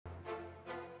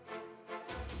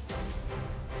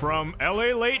From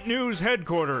LALATE News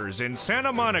headquarters in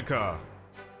Santa Monica,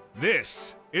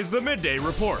 this is the Midday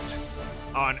Report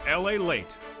on LALATE.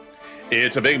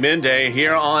 It's a big midday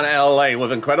here on LA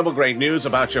with incredible great news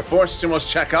about your fourth stimulus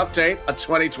check update of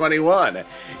 2021.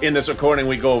 In this recording,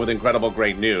 we go with incredible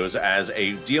great news as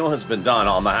a deal has been done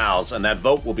on the House, and that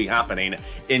vote will be happening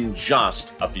in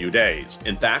just a few days.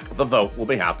 In fact, the vote will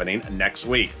be happening next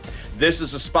week. This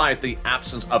is despite the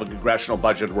absence of a congressional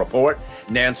budget report.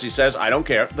 Nancy says, I don't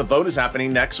care. The vote is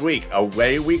happening next week.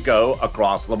 Away we go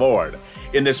across the board.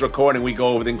 In this recording, we go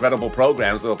over the incredible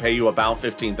programs that will pay you about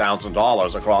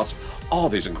 $15,000 across all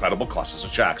these incredible clusters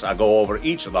of checks. I'll go over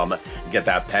each of them. Get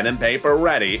that pen and paper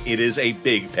ready. It is a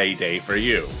big payday for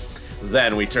you.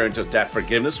 Then we turn to debt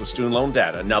forgiveness with student loan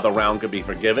debt. Another round could be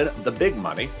forgiven. The big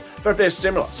money for fifth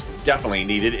stimulus. Definitely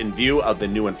needed in view of the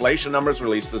new inflation numbers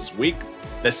released this week.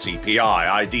 The CPI.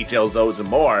 I detail those and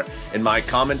more in my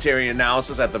commentary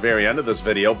analysis at the very end of this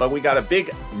video, but we got a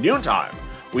big noontime.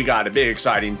 We got a big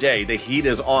exciting day. The heat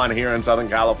is on here in Southern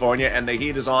California, and the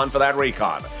heat is on for that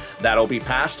recon. That'll be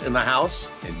passed in the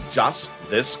House in just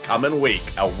this coming week.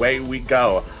 Away we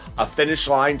go. A finish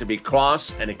line to be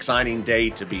crossed, an exciting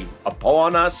day to be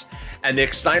upon us, and the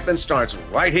excitement starts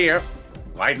right here,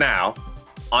 right now,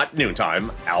 at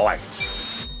noontime, LA.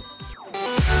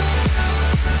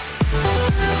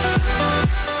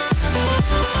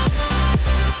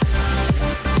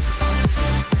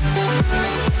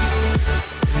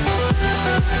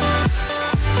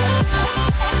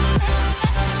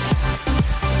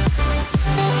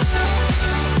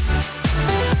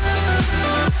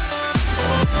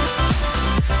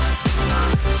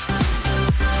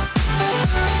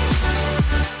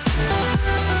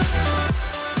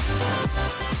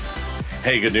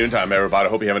 Hey, good noontime, everybody.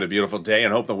 Hope you're having a beautiful day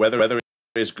and hope the weather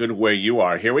is good where you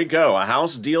are. Here we go. A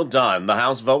House deal done. The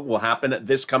House vote will happen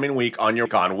this coming week on your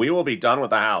con. We will be done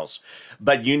with the House,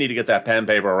 but you need to get that pen and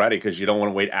paper ready because you don't want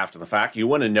to wait after the fact. You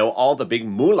want to know all the big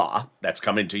moolah that's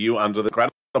coming to you under the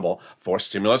incredible fourth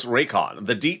stimulus recon.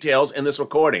 The details in this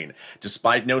recording.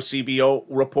 Despite no CBO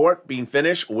report being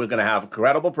finished, we're going to have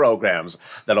incredible programs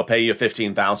that'll pay you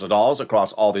 $15,000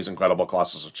 across all these incredible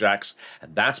clusters of checks.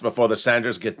 And that's before the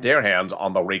senators get their hands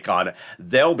on the recon.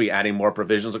 They'll be adding more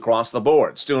provisions across the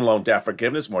board. Student loan debt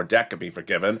forgiveness, more debt could be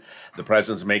forgiven. The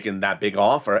president's making that big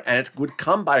offer, and it would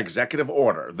come by executive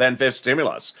order. Then fifth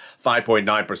stimulus,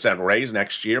 5.9% raise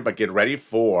next year, but get ready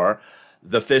for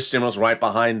the fifth stimulus right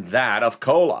behind that of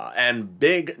COLA. And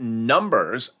big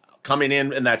numbers coming in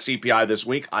that CPI this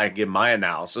week. I give my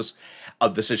analysis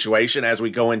of the situation as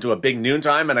we go into a big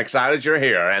noontime, and excited you're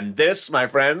here. And this, my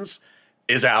friends,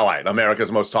 is LALATE,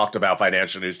 America's most talked about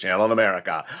financial news channel in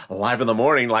America. Live in the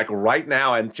morning, like right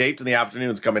now, and taped in the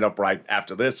afternoons coming up right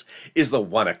after this, is the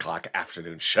 1 o'clock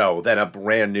afternoon show. Then a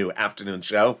brand new afternoon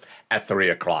show at 3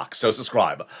 o'clock. So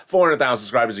subscribe. 400,000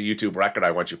 subscribers, a YouTube record.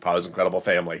 I want you, Pa's incredible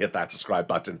family. Hit that subscribe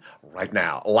button right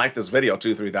now. Like this video,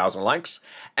 3,000 likes,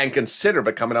 and consider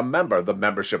becoming a member. The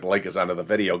membership link is under the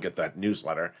video. Get that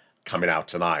newsletter coming out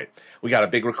tonight. We got a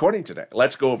big recording today.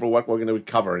 Let's go over what we're going to be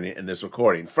covering in this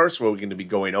recording. First, we're going to be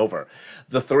going over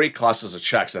the three clusters of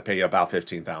checks that pay you about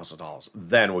 $15,000.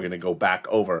 Then we're going to go back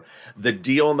over the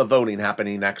deal and the voting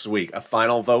happening next week, a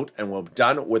final vote, and we're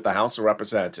done with the House of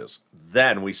Representatives.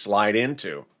 Then we slide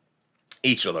into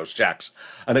each of those checks.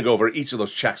 I'm going to go over each of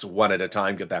those checks one at a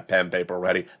time, get that pen and paper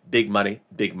ready. Big money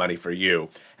for you.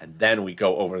 And then we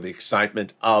go over the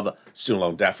excitement of student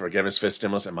loan debt forgiveness, fifth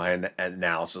stimulus, and my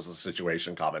analysis of the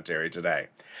situation commentary today.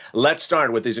 Let's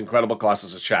start with these incredible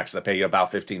clusters of checks that pay you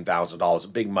about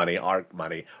 $15,000. Big money, art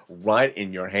money, right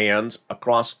in your hands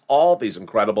across all these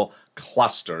incredible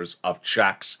clusters of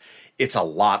checks. It's a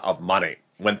lot of money.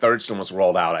 When third stimulus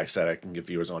rolled out, I said I can give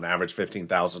viewers on average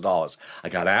 $15,000. I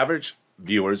got average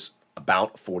viewers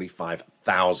about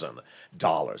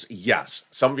 $45,000. Yes,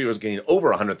 some viewers getting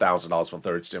over $100,000 from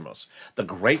third stimulus. The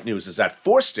great news is that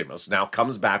fourth stimulus now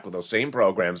comes back with those same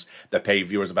programs that pay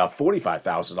viewers about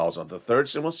 $45,000 on the third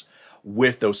stimulus.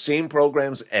 With those same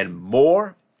programs and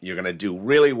more, you're going to do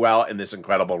really well in this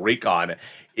incredible recon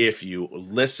if you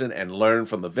listen and learn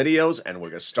from the videos, and we're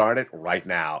going to start it right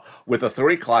now. With the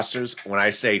three clusters, when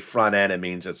I say front end, it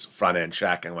means it's front end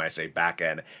check, and when I say back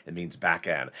end, it means back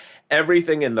end.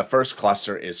 Everything in the first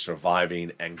cluster is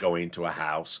surviving and going to a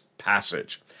House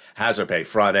passage. Hazard pay,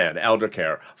 front end. Elder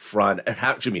care,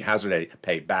 hazard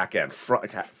pay, back end.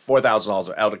 $4,000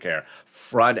 of elder care,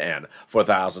 front end.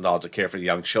 $4,000 of care for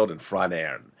young children, front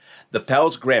end. The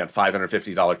Pell's grant,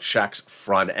 $550 checks,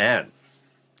 front end.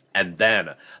 And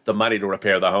then the money to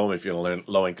repair the home if you're in a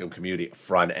low-income community,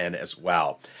 front end as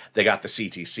well. They got the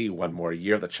CTC one more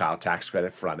year, the child tax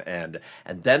credit front end.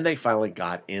 And then they finally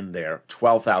got in there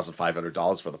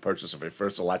 $12,500 for the purchase of your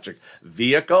first electric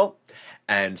vehicle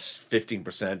and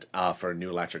 15% for a new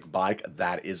electric bike.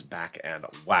 That is back end.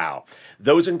 Wow.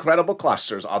 Those incredible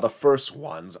clusters are the first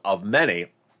ones of many.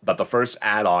 But the first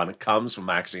add-on comes from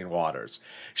Maxine Waters.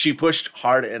 She pushed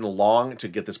hard and long to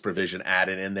get this provision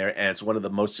added in there, and it's one of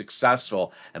the most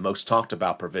successful and most talked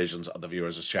about provisions of the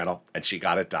Viewers' channel, and she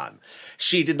got it done.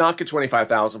 She did not get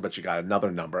 $25,000, but she got another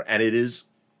number, and it is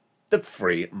the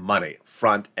free money,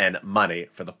 front end money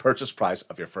for the purchase price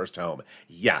of your first home.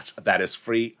 Yes, that is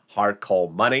free hard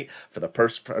cold money for the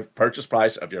purchase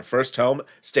price of your first home.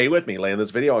 Stay with me. Later in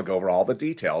this video, I'll go over all the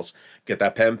details. Get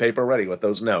that pen and paper ready with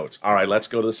those notes. All right, let's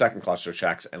go to the second cluster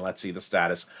checks and let's see the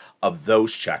status of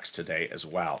those checks today as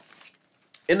well.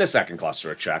 In the second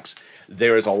cluster of checks,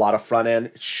 there is a lot of front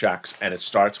end checks, and it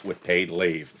starts with paid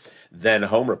leave. Then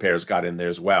home repairs got in there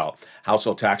as well.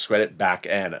 Household tax credit, back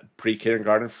end.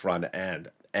 Pre-kindergarten, front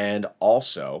end. And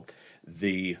also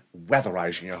the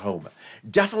weatherizing your home.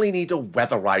 Definitely need to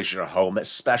weatherize your home,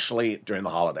 especially during the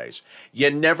holidays.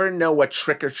 You never know what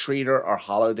trick-or-treater or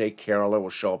holiday caroler will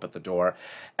show up at the door.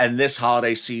 And this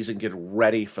holiday season, get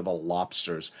ready for the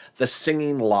lobsters. The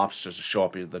singing lobsters to show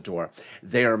up at the door.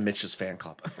 They are Mitch's fan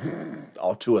club.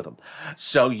 All two of them.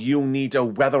 So you need to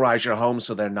weatherize your home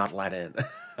so they're not let in.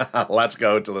 Let's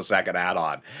go to the second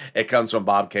add-on. It comes from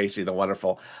Bob Casey, the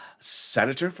wonderful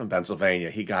senator from Pennsylvania.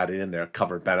 He got it in there,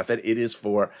 covered benefit. It is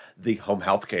for the home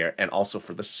health care and also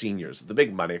for the seniors. The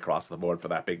big money across the board for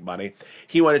that big money.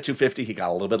 He wanted $250. He got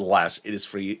a little bit less. It is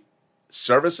free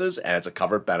services and it's a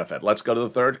covered benefit. Let's go to the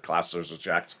third cluster of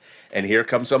checks. And here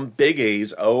comes some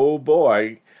biggies. Oh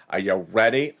boy. Are you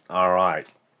ready? All right.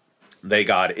 They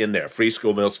got in there. Free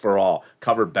school meals for all,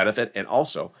 covered benefit, and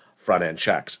also front-end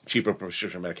checks, cheaper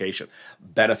prescription medication,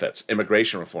 benefits,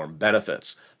 immigration reform,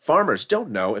 benefits. Farmers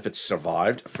don't know if it's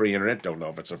survived. Free internet, don't know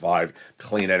if it survived.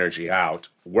 Clean energy out.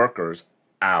 Workers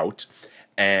out.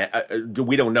 And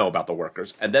we don't know about the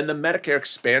workers. And then the Medicare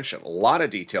expansion. A lot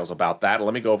of details about that.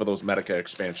 Let me go over those Medicare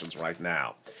expansions right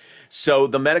now. So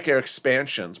the Medicare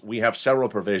expansions, we have several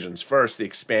provisions. First, the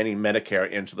expanding Medicare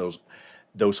into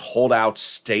those holdout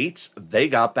states, they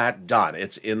got that done.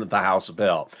 It's in the House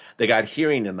bill. They got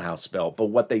hearing in the House bill, but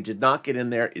what they did not get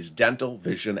in there is dental,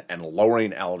 vision, and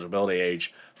lowering eligibility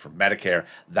age for Medicare.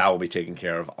 That will be taken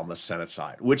care of on the Senate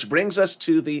side, which brings us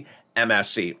to the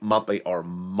MSC, monthly or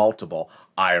multiple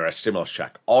IRS stimulus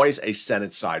check. Always a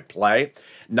Senate side play.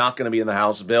 Not going to be in the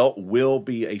House bill. Will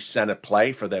be a Senate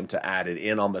play for them to add it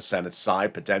in on the Senate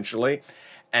side potentially.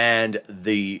 And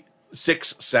the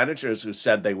 6 senators who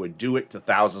said they would do it to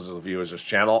thousands of viewers of this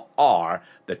channel are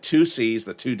the 2 C's,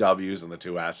 the 2 W's, and the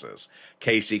 2 S's.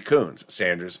 Casey Coons,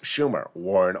 Sanders Schumer,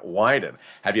 Warren Wyden.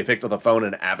 Have you picked up the phone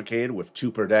and advocated with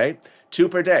 2 per day? 2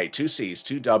 per day, 2 C's,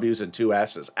 2 W's, and 2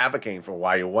 S's, advocating for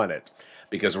why you want it.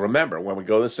 Because remember, when we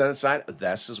go to the Senate side,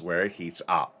 this is where it heats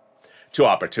up. 2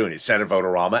 opportunities, Senate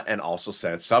Vote-A-Rama and also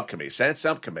Senate Subcommittee. Senate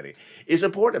Subcommittee is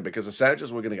important because the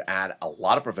senators were going to add a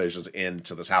lot of provisions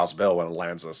into this House bill when it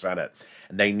lands in the Senate,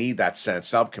 and they need that Senate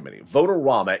Subcommittee.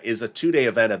 Vote-A-Rama is a 2-day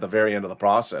event at the very end of the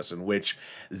process in which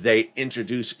they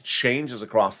introduce changes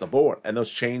across the board, and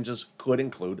those changes could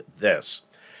include this.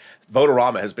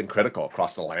 Vote-A-Rama has been critical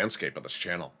across the landscape of this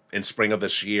channel. In spring of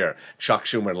this year, Chuck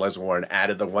Schumer and Liz Warren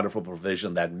added the wonderful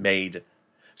provision that made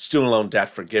student loan debt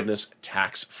forgiveness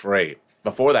tax-free.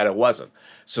 Before that, it wasn't.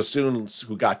 So students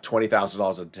who got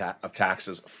 $20,000 of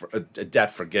taxes,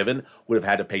 debt forgiven, would have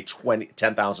had to pay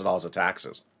 $10,000 of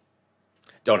taxes.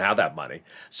 Don't have that money.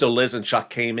 So Liz and Chuck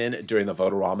came in during the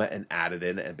Vote-A-Rama and added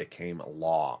in and became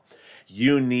law.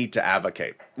 You need to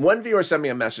advocate. One viewer sent me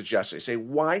a message yesterday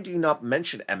saying, why do you not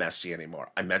mention MSC anymore?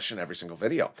 I mention every single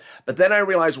video. But then I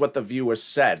realized what the viewer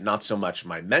said, not so much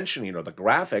my mentioning or the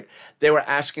graphic. They were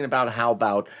asking about how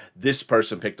about this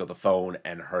person picked up the phone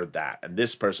and heard that, and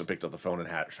this person picked up the phone and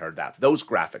heard that. Those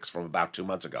graphics from about 2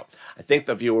 months ago. I think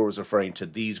the viewer was referring to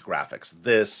these graphics,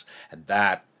 this and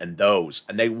that and those,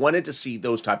 and they wanted to see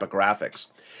those type of graphics.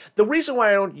 The reason why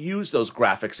I don't use those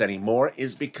graphics anymore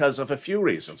is because of a few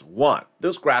reasons. One,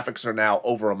 those graphics are now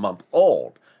over a month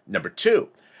old. Number 2,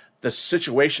 the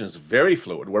situation is very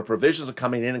fluid where provisions are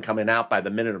coming in and coming out by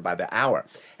the minute or by the hour.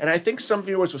 And I think some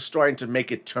viewers are starting to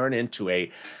make it turn into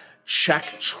a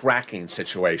check tracking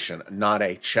situation, not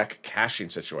a check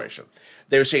cashing situation.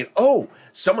 They're saying, oh,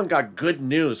 someone got good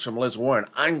news from Liz Warren.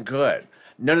 I'm good.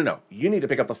 No. You need to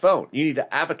pick up the phone. You need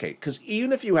to advocate. Because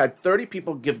even if you had 30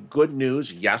 people give good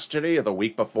news yesterday or the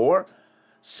week before,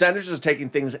 Senators are taking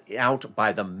things out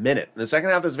by the minute. In the second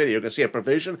half of this video, you're going to see a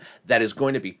provision that is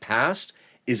going to be passed,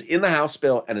 is in the House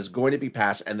bill, and is going to be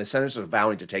passed, and the senators are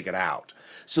vowing to take it out.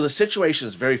 So the situation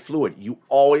is very fluid. You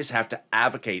always have to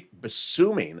advocate,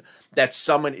 assuming that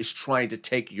someone is trying to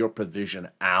take your provision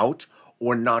out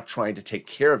or not trying to take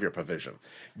care of your provision.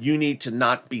 You need to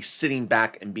not be sitting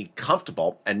back and be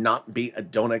comfortable and not be a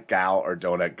donut gal or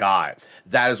donut guy.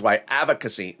 That is why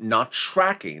advocacy, not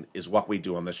tracking, is what we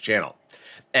do on this channel.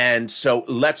 And so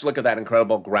let's look at that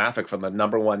incredible graphic from the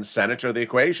 #1 senator of the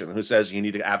equation who says you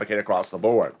need to advocate across the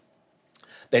board.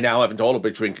 They now have in total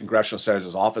between congressional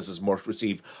senators' offices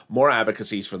receive more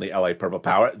advocacies from the LA Purple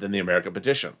Power than the American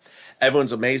Petition.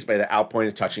 Everyone's amazed by the outpouring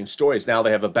of touching stories. Now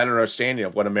they have a better understanding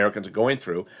of what Americans are going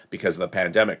through because of the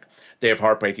pandemic. They have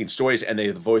heartbreaking stories, and they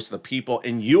have the voice of the people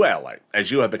in LA,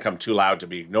 as you have become too loud to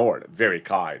be ignored. Very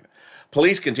kind.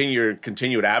 Police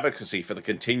continued advocacy for the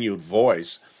continued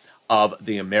voice of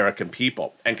the American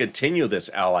people and continue this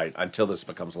LA until this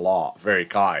becomes law. Very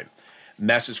kind.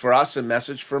 Message for us and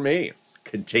message for me.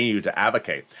 Continue to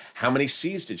advocate. How many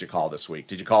C's did you call this week?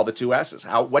 Did you call the 2 S's?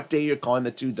 What day are you calling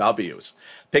the 2 W's?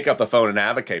 Pick up the phone and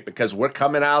advocate, because we're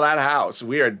coming out of that house.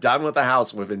 We are done with the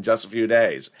house within just a few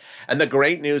days. And the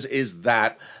great news is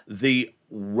that the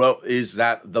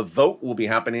vote will be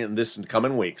happening in this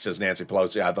coming week, says Nancy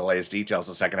Pelosi. I have the latest details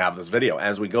in the second half of this video.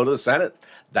 As we go to the Senate,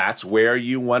 that's where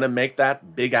you want to make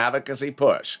that big advocacy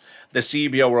push. The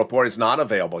CBO report is not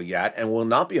available yet and will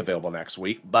not be available next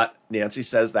week, but Nancy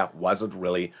says that wasn't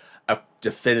really a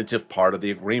definitive part of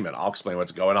the agreement. I'll explain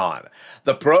what's going on.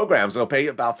 The programs will pay you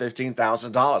about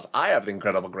 $15,000. I have the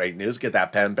incredible great news. Get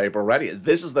that pen and paper ready.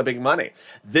 This is the big money.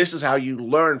 This is how you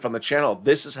learn from the channel.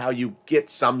 This is how you get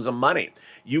sums of money.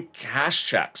 You cash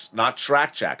checks, not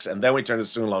track checks. And then we turn to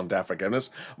student loan debt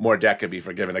forgiveness. More debt can be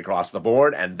forgiven across the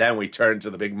board. And then we turn to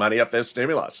the big money of this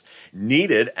stimulus.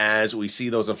 Needed as we see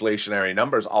those inflationary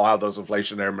numbers. I'll have those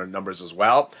inflationary numbers as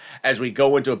well. As we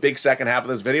go into a big second half of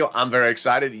this video, I'm very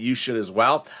excited. You should as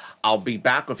well. I'll be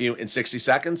back with you in 60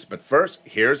 seconds. But first,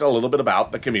 here's a little bit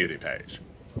about the community page.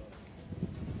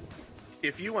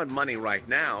 If you want money right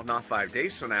now, not 5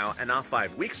 days from now, and not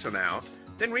 5 weeks from now,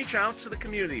 then reach out to the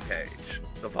community page.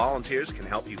 The volunteers can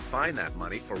help you find that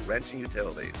money for rent and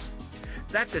utilities.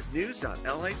 That's at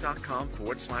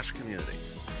news.la.com/community.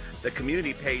 The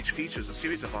community page features a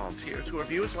series of volunteers who are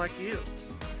viewers like you.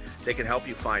 They can help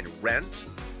you find rent,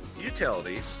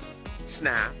 utilities,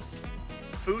 SNAP,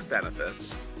 food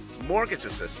benefits, mortgage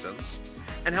assistance,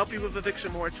 and help you with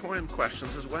eviction moratorium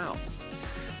questions as well.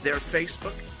 Their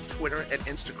Facebook, Twitter, and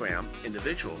Instagram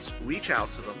individuals reach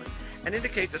out to them and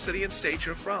indicate the city and state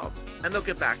you're from, and they'll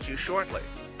get back to you shortly.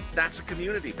 That's a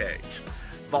community page.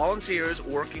 Volunteers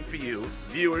working for you,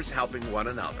 viewers helping one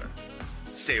another.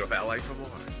 Stay with LA for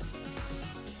more.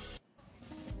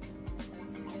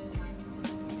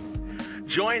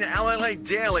 Join LALATE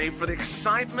Daily for the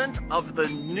excitement of the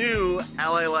new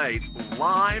LALATE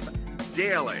live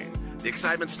daily. The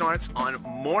excitement starts on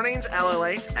mornings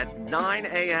LALATE at 9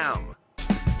 a.m.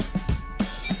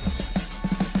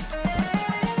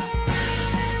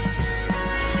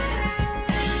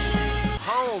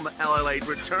 Home LALATE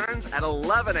returns at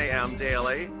 11 a.m.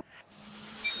 daily.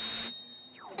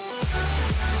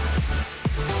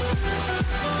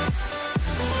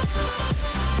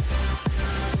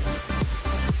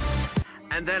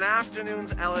 And then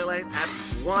afternoons LALATE at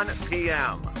 1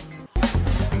 p.m.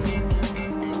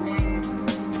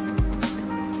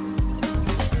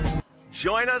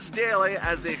 Join us daily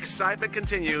as the excitement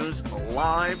continues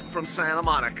live from Santa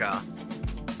Monica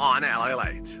on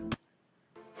LALATE.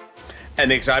 And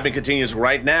the excitement continues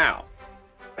right now,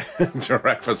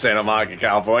 direct from Santa Monica,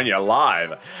 California,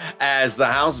 live, as the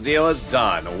House deal is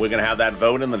done. We're going to have that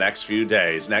vote in the next few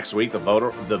days. Next week, the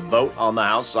vote on the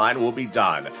House side will be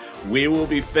done. We will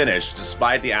be finished,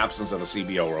 despite the absence of a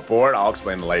CBO report. I'll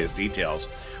explain the latest details,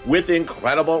 with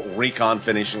incredible recon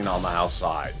finishing on the House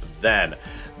side. Then,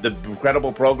 the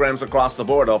incredible programs across the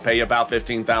board will pay you about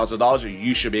 $15,000.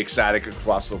 You should be ecstatic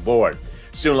across the board.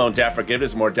 Student loan debt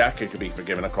forgiveness, more debt could be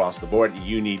forgiven across the board.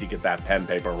 You need to get that pen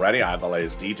paper ready. I have the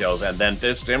latest details. And then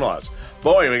this stimulus.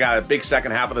 Boy, we got a big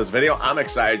second half of this video. I'm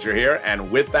excited you're here.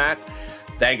 And with that,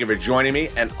 thank you for joining me.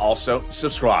 And also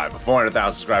subscribe.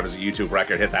 400,000 subscribers, a YouTube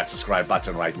record. Hit that subscribe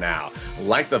button right now.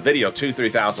 Like the video,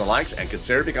 2,000-3,000 likes, and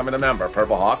consider becoming a member.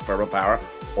 Purple Hawk, Purple Power,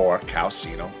 or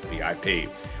Calcino VIP.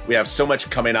 We have so much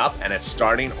coming up, and it's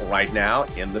starting right now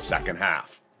in the second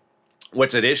half.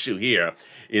 What's at issue here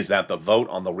is that the vote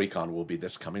on the recon will be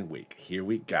this coming week. Here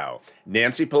we go.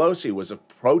 Nancy Pelosi was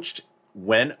approached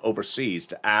when overseas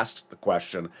to ask the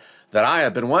question that I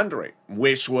have been wondering,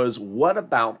 which was, what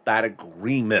about that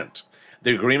agreement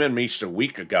The agreement reached a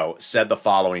week ago said the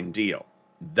following deal,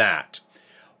 that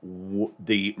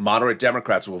the moderate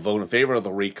Democrats will vote in favor of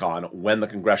the recon when the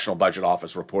Congressional Budget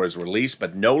Office report is released,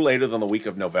 but no later than the week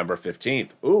of November 15th.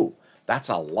 Ooh, that's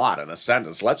a lot in a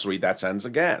sentence. Let's read that sentence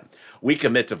again. We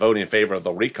commit to voting in favor of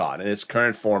the recon in its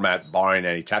current format, barring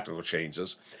any technical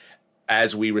changes,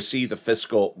 as we receive the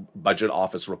Fiscal Budget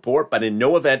Office report, but in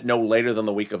no event no later than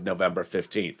the week of November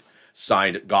 15th.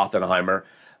 Signed, Gothenheimer,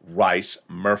 Rice,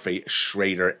 Murphy,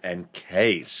 Schrader, and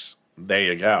Case. There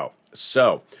you go.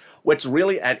 So, what's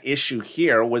really at issue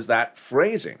here was that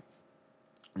phrasing,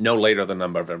 no later than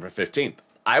November 15th.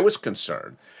 I was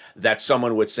concerned that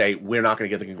someone would say, we're not going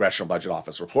to get the Congressional Budget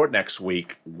Office report next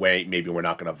week. Wait, maybe we're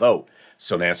not going to vote.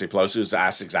 So Nancy Pelosi was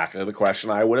asked exactly the question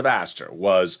I would have asked her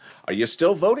was, are you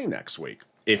still voting next week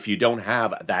if you don't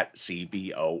have that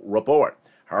CBO report?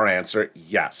 Her answer,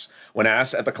 yes. When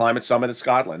asked at the Climate Summit in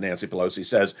Scotland, Nancy Pelosi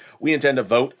says, we intend to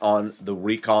vote on the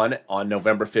recon on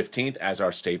November 15th as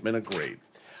our statement agreed.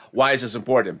 Why is this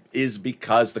important? Is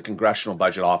because the Congressional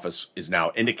Budget Office is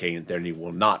now indicating that they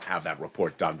will not have that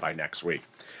report done by next week.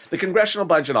 The Congressional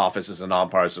Budget Office is a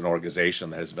nonpartisan organization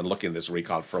that has been looking at this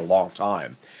recon for a long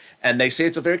time, and they say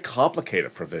it's a very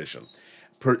complicated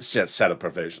set of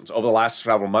provisions. Over the last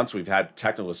several months, we've had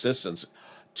technical assistance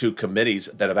to committees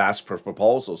that have asked for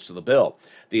proposals to the bill.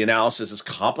 The analysis is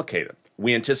complicated.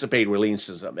 We anticipate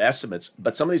releasing some estimates,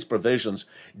 but some of these provisions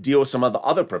deal with some of the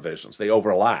other provisions. They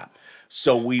overlap.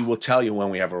 So we will tell you when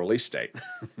we have a release date,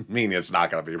 meaning it's not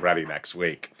going to be ready next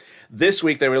week. This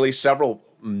week, they released several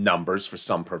numbers for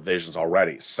some provisions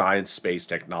already. Science, space,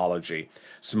 technology,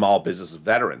 small business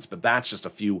veterans, but that's just a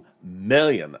few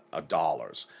million of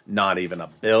dollars, not even a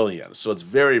billion. So it's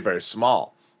very, very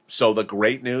small. So the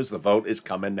great news, the vote is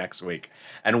coming next week.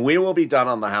 And we will be done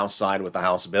on the House side with the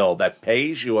House bill that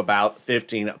pays you about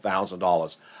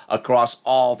 $15,000 across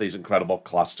all these incredible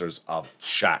clusters of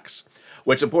checks.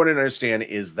 What's important to understand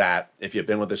is that if you've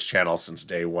been with this channel since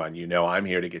day one, you know I'm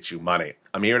here to get you money.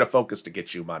 I'm here to focus to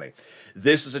get you money.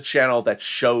 This is a channel that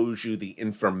shows you the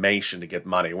information to get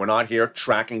money. We're not here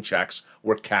tracking checks,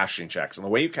 we're cashing checks. And the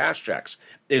way you cash checks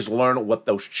is learn what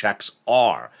those checks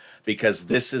are, because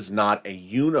this is not a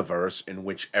universe in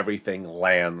which everything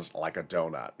lands like a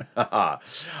donut.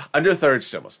 Under third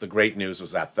stimulus, the great news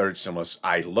was that third stimulus,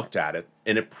 I looked at it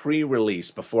in a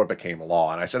pre-release before it became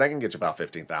law, and I said, I can get you about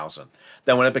 $15,000.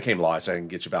 Then when it became law, I said, I can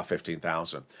get you about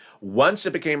 $15,000. Once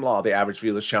it became law, the average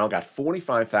viewer of this channel got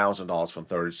 $45,000 from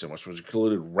third stimulus, which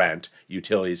included rent,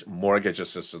 utilities, mortgage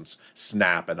assistance,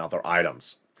 SNAP, and other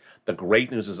items. The great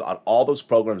news is all those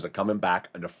programs are coming back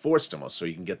under fourth stimulus, so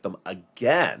you can get them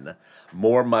again,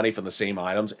 more money for the same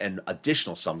items and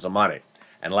additional sums of money.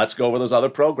 And let's go over those other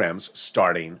programs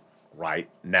starting right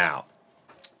now.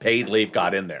 Paid leave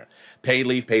got in there. Paid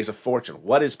leave pays a fortune.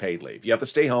 What is paid leave? You have to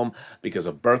stay home because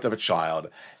of birth of a child,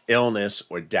 illness,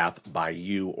 or death by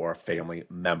you or a family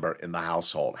member in the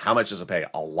household. How much does it pay?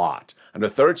 A lot. Under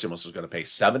third stimulus, is going to pay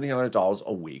 $1,700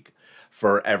 a week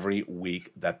for every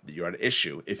week that you're at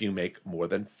issue if you make more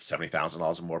than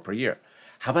 $70,000 or more per year.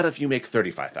 How about if you make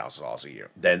 $35,000 a year?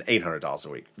 Then $800 a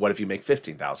week. What if you make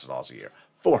 $15,000 a year?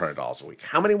 $400 a week.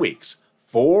 How many weeks?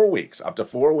 4 weeks, up to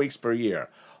 4 weeks per year.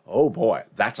 Oh boy,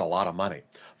 that's a lot of money.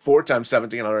 4 times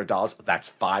 $1,700, that's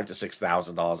 $5,000 to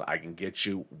 $6,000 I can get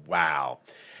you. Wow.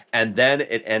 And then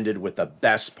it ended with the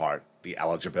best part, the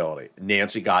eligibility.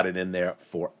 Nancy got it in there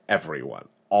for everyone,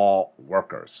 all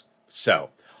workers.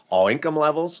 So, all income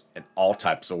levels and all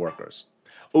types of workers.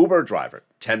 Uber driver,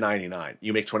 $10.99.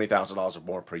 You make $20,000 or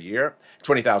more per year,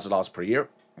 $20,000 per year.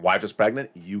 Wife is pregnant,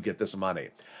 you get this money.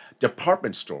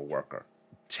 Department store worker,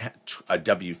 a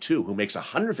W-2 who makes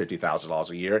 $150,000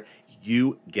 a year,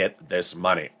 you get this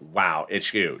money. Wow, it's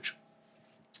huge.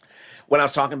 When I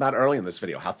was talking about earlier in this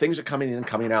video, how things are coming in and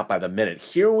coming out by the minute,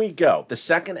 here we go. The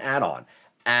second add-on,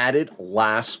 added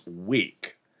last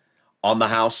week on the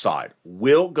House side,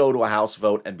 will go to a House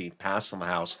vote and be passed on the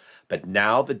House, but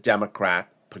now the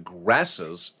Democrat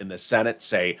progressives in the Senate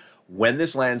say, when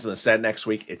this lands in the Senate next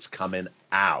week, it's coming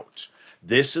out.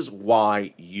 This is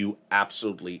why you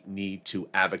absolutely need to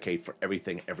advocate for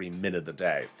everything every minute of the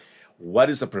day. What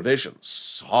is the provision?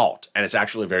 SALT, and it's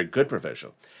actually a very good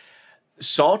provision.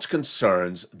 SALT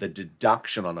concerns the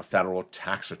deduction on a federal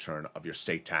tax return of your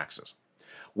state taxes.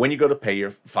 When you go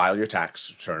to file your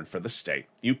tax return for the state,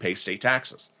 you pay state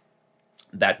taxes.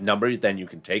 That number then you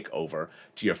can take over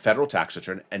to your federal tax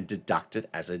return and deduct it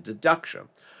as a deduction,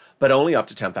 but only up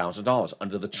to $10,000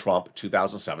 under the Trump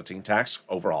 2017 tax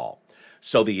overall.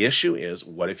 So the issue is,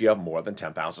 what if you have more than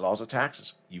 $10,000 of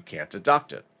taxes? You can't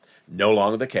deduct it. No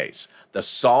longer the case. The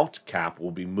SALT cap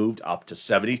will be moved up to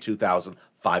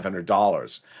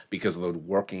 $72,500 because of the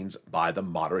workings by the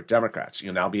moderate Democrats.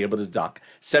 You'll now be able to deduct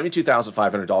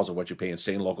 $72,500 of what you pay in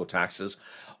state and local taxes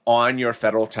on your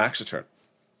federal tax return.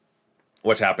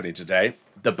 What's happening today?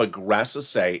 The progressives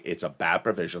say it's a bad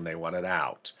provision. They want it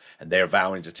out, and they're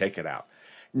vowing to take it out.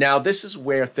 Now, this is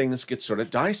where things get sort of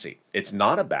dicey. It's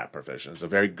not a bad provision. It's a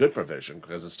very good provision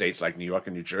because in states like New York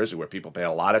and New Jersey, where people pay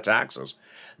a lot of taxes,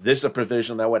 this is a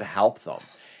provision that would help them.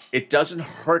 It doesn't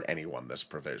hurt anyone, this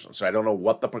provision, so I don't know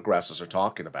what the progressives are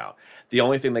talking about. The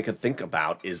only thing they can think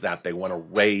about is that they want to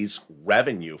raise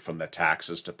revenue from the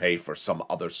taxes to pay for some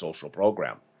other social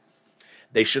program.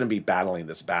 They shouldn't be battling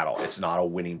this battle. It's not a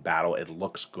winning battle. It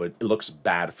looks good. It looks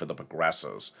bad for the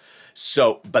progressives.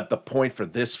 So, but the point for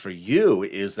this for you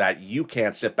is that you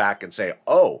can't sit back and say,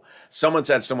 oh, someone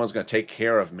said someone's going to take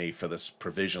care of me for this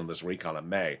provision, this recon in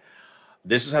May.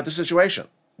 This is how the situation.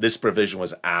 This provision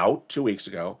was out 2 weeks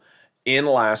ago, in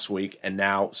last week, and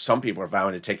now some people are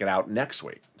vowing to take it out next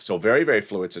week. So very, very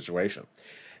fluid situation.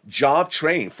 Job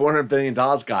training, $400 billion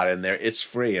got in there. It's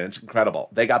free, and it's incredible.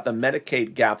 They got the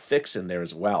Medicaid gap fix in there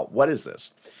as well. What is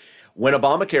this? When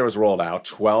Obamacare was rolled out,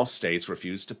 12 states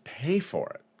refused to pay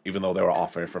for it, even though they were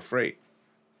offering it for free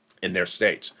in their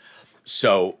states.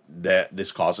 So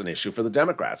this caused an issue for the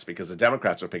Democrats because the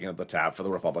Democrats are picking up the tab for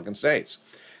the Republican states.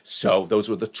 So those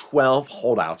were the 12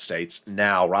 holdout states.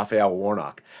 Now, Raphael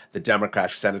Warnock, the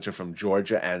Democratic senator from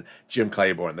Georgia, and Jim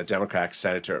Clyburn, the Democratic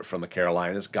senator from the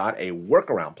Carolinas, got a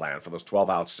workaround plan for those 12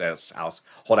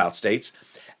 holdout states,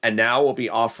 and now will be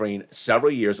offering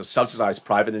several years of subsidized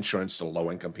private insurance to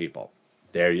low-income people.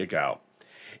 There you go.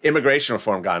 Immigration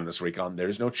reform got in this recon.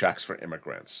 There's no checks for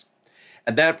immigrants.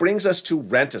 And that brings us to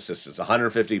rent assistance,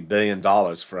 $150 billion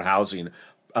for housing,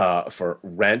 for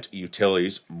rent,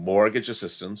 utilities, mortgage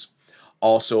assistance,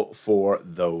 also for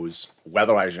those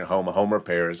weatherizing your home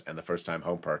repairs, and the first-time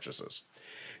home purchases.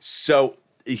 So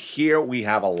here we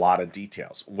have a lot of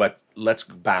details. Let's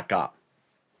back up.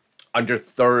 Under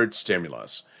third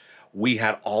stimulus, we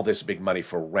had all this big money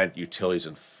for rent, utilities,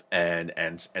 and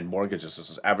mortgage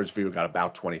assistance. Average viewer got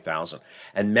about $20,000,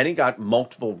 and many got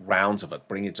multiple rounds of it,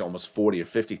 bringing it to almost $40,000 or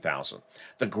 $50,000.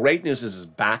 The great news is it's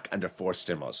back under fourth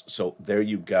stimulus. So there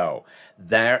you go.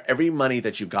 There, every money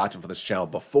that you've gotten for this channel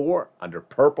before under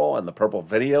purple and the purple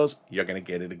videos, you're going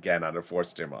to get it again under fourth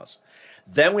stimulus.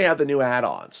 Then we have the new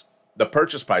add-ons. The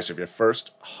purchase price of your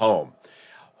first home.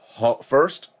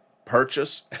 First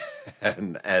purchase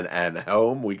and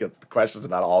home. We get questions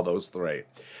about all those three.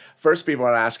 First, people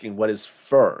are asking, what is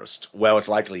first? Well, it's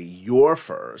likely your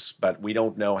first, but we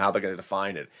don't know how they're going to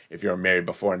define it. If you're married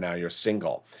before and now you're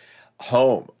single.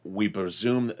 Home, we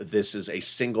presume this is a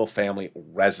single-family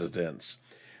residence.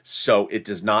 So it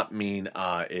does not mean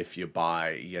if you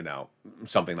buy,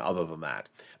 something other than that.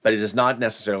 But it does not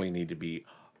necessarily need to be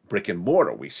brick and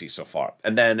mortar we see so far.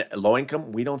 And then low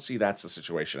income, we don't see that's the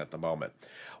situation at the moment.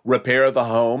 Repair of the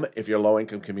home, if you're low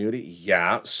income community,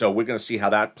 yeah. So we're going to see how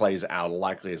that plays out,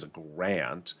 likely as a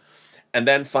grant. And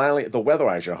then finally, the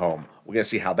weatherize your home. We're going to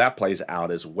see how that plays out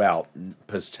as well,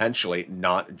 potentially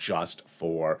not just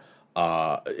for,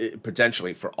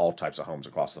 potentially for all types of homes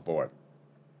across the board.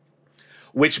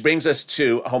 Which brings us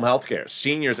to home health care.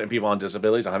 Seniors and people on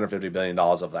disabilities, $150 billion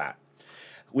of that.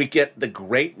 We get the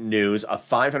great news of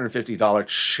 $550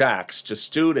 checks to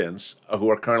students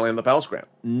who are currently in the Pell Grant.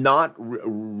 Not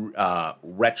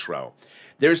retro.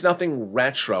 There's nothing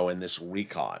retro in this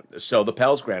recon. So the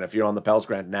Pell Grant, if you're on the Pell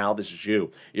Grant now, this is you.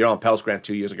 You're on Pell Grant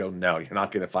 2 years ago, no, you're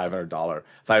not getting a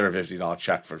 $550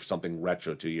 check for something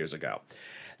retro 2 years ago.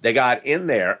 They got in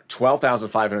there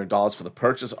 $12,500 for the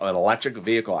purchase of an electric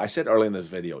vehicle. I said earlier in this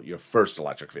video, your first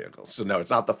electric vehicle. So no,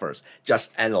 it's not the first,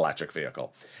 just an electric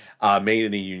vehicle. Made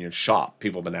in a union shop.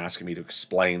 People have been asking me to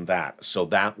explain that. So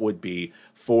that would be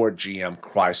Ford, GM,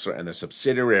 Chrysler, and their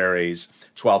subsidiaries,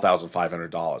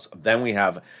 $12,500. Then we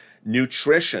have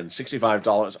nutrition,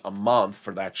 $65 a month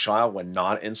for that child when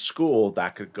not in school.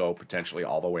 That could go potentially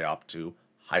all the way up to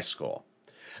high school.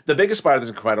 The biggest part of this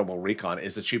incredible recon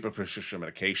is the cheaper prescription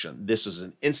medication. This is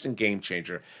an instant game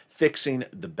changer, fixing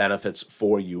the benefits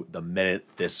for you the minute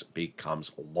this becomes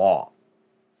law.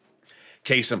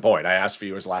 Case in point, I asked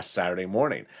viewers last Saturday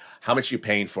morning, how much are you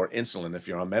paying for insulin if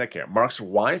you're on Medicare? Mark's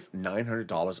wife,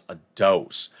 $900 a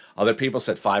dose. Other people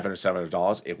said $500,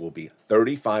 $700. It will be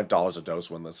 $35 a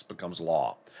dose when this becomes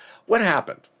law. What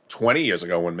happened? 20 years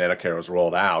ago when Medicare was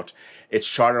rolled out, its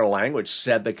charter language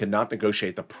said they could not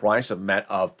negotiate the price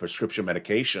of prescription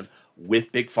medication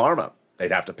with Big Pharma.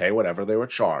 They'd have to pay whatever they were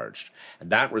charged. And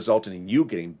that resulted in you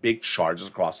getting big charges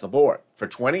across the board. For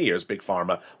 20 years, Big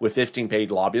Pharma, with 15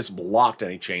 paid lobbyists, blocked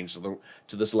any change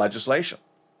to this legislation.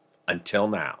 Until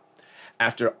now.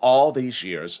 After all these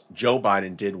years, Joe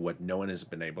Biden did what no one has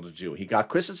been able to do. He got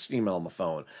Kristen Sinema on the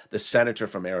phone, the senator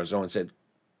from Arizona, and said,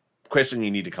 Kristen, you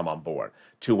need to come on board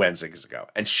 2 Wednesdays ago.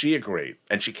 And she agreed,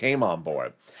 and she came on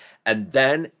board. And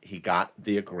then he got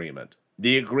the agreement.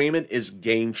 The agreement is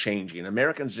game-changing.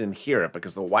 Americans didn't hear it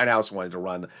because the White House wanted to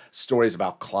run stories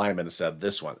about climate instead of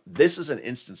this one. This is an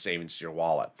instant savings to your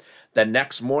wallet. The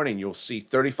next morning, you'll see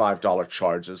 $35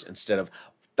 charges instead of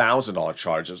 $1,000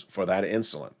 charges for that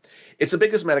insulin. It's the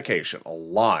biggest medication,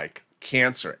 like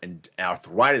cancer and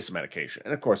arthritis medication,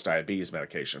 and of course diabetes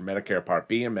medication, Medicare Part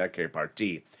B and Medicare Part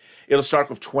D. It'll start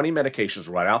with 20 medications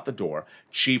right out the door,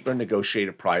 cheaper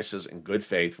negotiated prices in good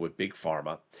faith with Big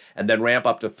Pharma, and then ramp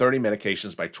up to 30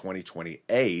 medications by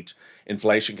 2028.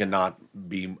 Inflation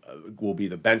will be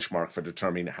the benchmark for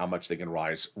determining how much they can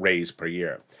raise per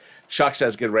year. Chuck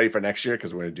says get ready for next year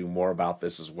because we're going to do more about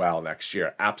this as well next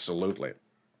year. Absolutely.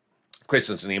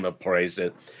 Kristen Sinema praised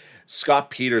it. Scott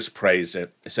Peters praised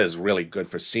it. It says really good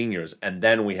for seniors. And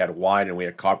then we had Wyden and we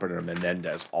had Carpenter and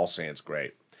Menendez all saying it's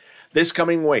great. This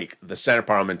coming week, the Senate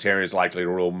parliamentarians likely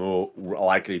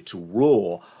to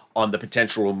rule on the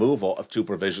potential removal of 2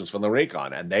 provisions from the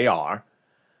recon, and they are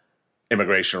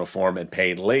immigration reform and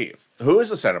paid leave. Who is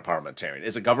a Senate parliamentarian?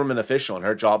 It's a government official, and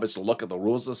her job is to look at the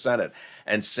rules of the Senate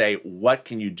and say, what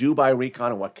can you do by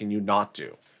recon and what can you not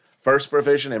do? First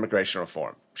provision, immigration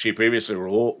reform. She previously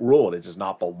ruled it does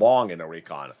not belong in a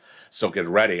recon. So get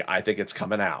ready. I think it's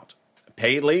coming out.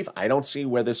 Paid leave, I don't see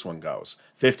where this one goes.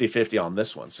 50-50 on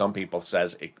this one. Some people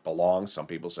says it belongs. Some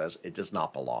people says it does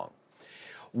not belong.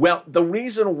 Well, the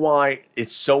reason why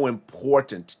it's so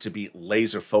important to be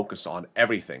laser focused on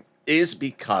everything is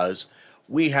because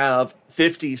we have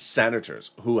 50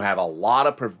 senators who have a lot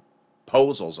of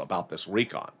proposals about this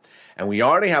recon. And we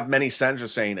already have many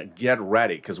senators saying, get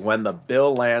ready, because when the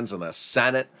bill lands in the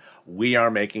Senate, we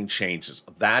are making changes.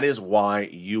 That is why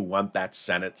you want that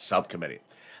Senate subcommittee.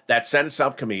 That Senate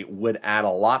subcommittee would add a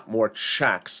lot more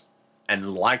checks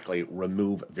and likely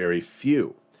remove very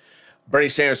few. Bernie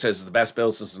Sanders says it's the best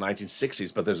bill since the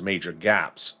 1960s, but there's major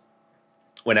gaps.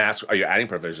 When asked, are you adding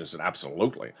provisions? And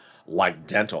absolutely, like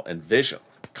dental and vision.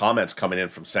 Comments coming in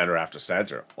from senator after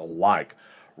senator, like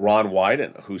Ron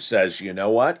Wyden, who says, you know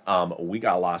what, we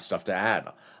got a lot of stuff to add,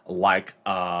 like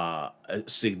a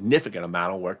significant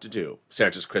amount of work to do.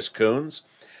 Senators Chris Coons,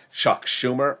 Chuck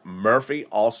Schumer, Murphy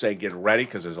all say get ready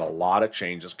because there's a lot of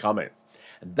changes coming.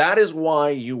 That is why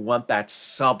you want that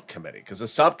subcommittee, because the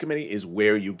subcommittee is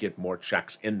where you get more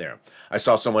checks in there. I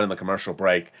saw someone in the commercial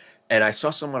break, and I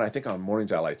saw someone, I think on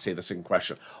Mornings LALATE, say the same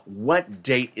question. What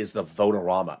date is the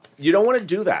vote-a-rama? You don't want to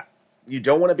do that. You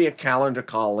don't want to be a calendar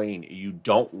Colleen. You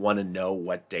don't want to know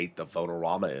what date the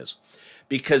vote-a-rama is,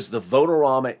 because the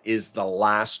vote-a-rama is the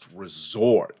last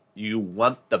resort. You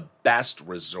want the best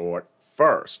resort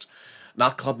first.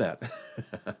 Not Club Med.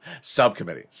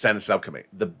 Subcommittee, Senate subcommittee.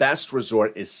 The best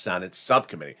resort is Senate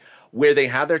subcommittee, where they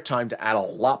have their time to add a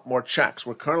lot more checks.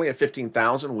 We're currently at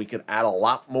 15,000. We can add a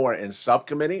lot more in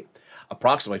subcommittee.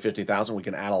 Approximately 50,000. We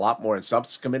can add a lot more in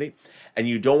subcommittee. And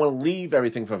you don't want to leave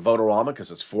everything for vote-a-rama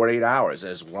because it's 48 hours.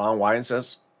 As Ron Wyden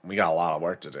says, we got a lot of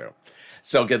work to do.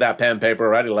 So get that pen and paper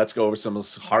ready. Let's go over some of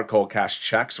those hard cold cash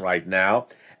checks right now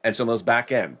and some of those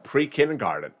back end.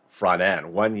 Pre-kindergarten, front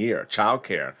end, 1 year. Child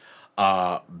care,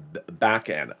 back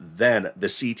end. Then the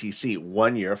CTC,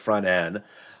 1 year, front end.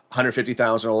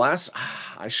 150,000 or less,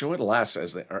 I show it less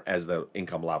as the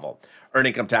income level. Earned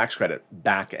income tax credit,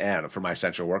 back end for my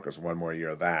essential workers, 1 more year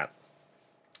of that.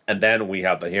 And then we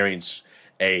have the hearings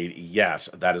aid, yes,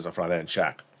 that is a front end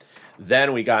check.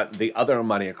 Then we got the other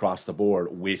money across the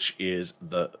board, which is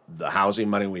the housing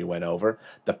money we went over,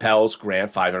 the Pell's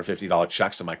grant, $550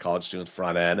 checks to my college students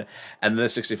front end, and the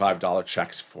 $65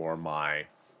 checks for my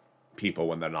people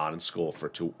when they're not in school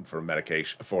for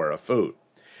medication, for food.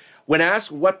 When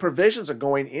asked what provisions are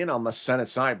going in on the Senate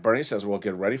side, Bernie says we'll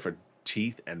get ready for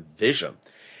teeth and vision.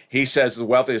 He says the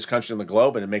wealthiest country in the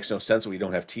globe, and it makes no sense that we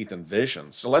don't have teeth and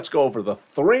vision. So let's go over the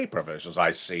 3 provisions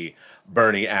I see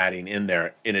Bernie adding in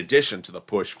there, in addition to the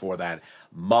push for that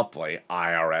monthly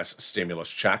IRS stimulus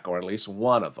check, or at least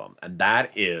one of them. And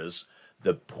that is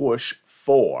the push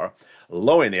for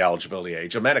lowering the eligibility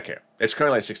age of Medicare. It's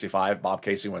currently at 65. Bob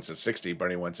Casey wants it at 60.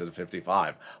 Bernie wants it at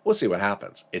 55. We'll see what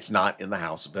happens. It's not in the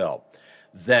House bill.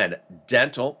 Then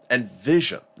dental and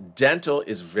vision. Dental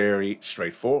is very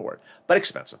straightforward, but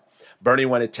expensive. Bernie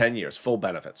wanted 10 years, full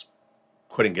benefits.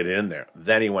 couldn't get it in there.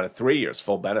 Then he went 3 years,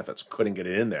 full benefits, couldn't get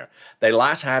it in there. They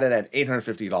last had it at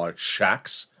 $850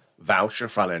 checks, voucher,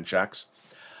 front-end checks.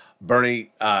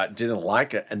 Bernie didn't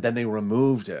like it, and then they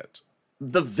removed it.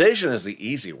 The vision is the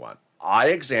easy one. Eye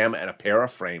exam and a pair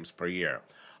of frames per year.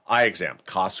 Eye exam,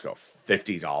 Costco,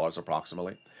 $50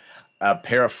 approximately. A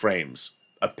pair of frames,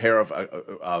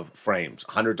 frames,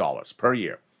 $100 per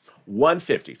year.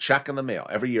 $150, check in the mail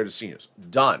every year to seniors.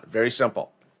 Done. Very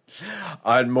simple.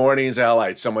 On Mornings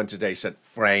LA, someone today said,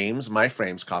 frames, my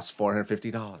frames cost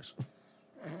 $450.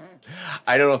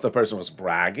 I don't know if the person was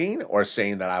bragging or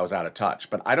saying that I was out of touch,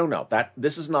 but I don't know.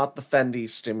 This is not the Fendi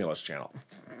stimulus channel.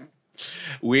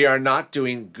 We are not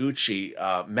doing Gucci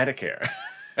Medicare.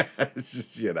 It's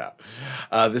just,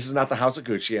 this is not the House of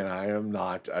Gucci, and I am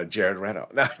not Jared Leto.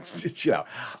 No,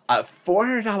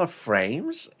 $400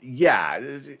 frames?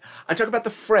 Yeah, I'm talking about the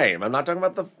frame. I'm not talking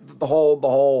about the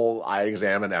whole eye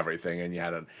exam and everything, and you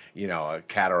had a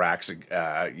cataracts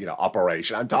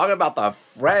operation. I'm talking about the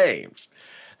frames.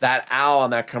 That owl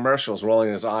on that commercial is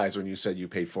rolling his eyes when you said you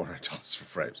paid $400 for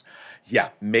frames. Yeah,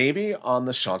 maybe on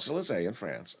the Champs-Élysées in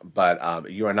France, but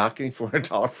you are not getting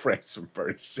 $400 frames from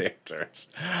Bernie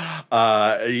Sanders,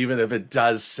 even if it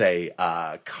does say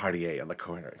Cartier on the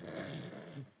corner.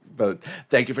 But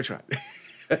thank you for trying.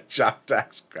 Child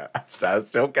tax credit. I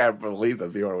still can't believe the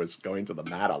viewer was going to the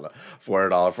mat on the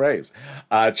 $400 frames.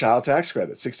 Child tax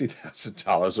credit,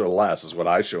 $60,000 or less is what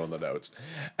I show in the notes.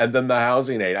 And then the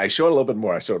housing aid, I showed a little bit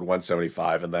more. I showed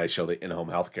 $175, and then I showed the in-home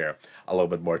health care a little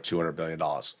bit more, $200 billion.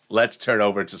 Let's turn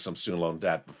over to some student loan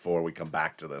debt before we come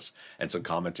back to this and some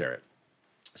commentary.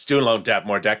 Student loan debt,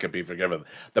 more debt could be forgiven.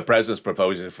 The president's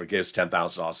proposing to forgive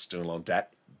 $10,000 student loan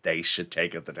debt. They should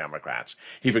take it, the Democrats.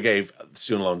 He forgave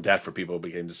student loan debt for people who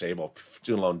became disabled,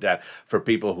 student loan debt for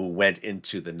people who went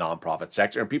into the nonprofit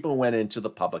sector, and people who went into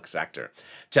the public sector.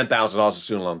 $10,000 of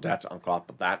student loan debt on top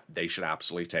of that, they should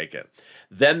absolutely take it.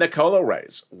 Then the COLA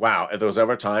raise. Wow, if there was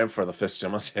ever time for the fifth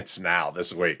stimulus, it's now,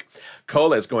 this week.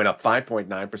 COLA is going up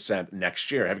 5.9%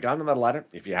 next year. Have you gotten that letter?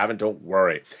 If you haven't, don't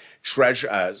worry.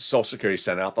 Social Security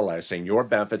sent out the letter saying your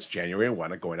benefits January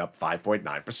 1 are going up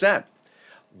 5.9%.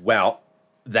 Well,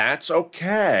 that's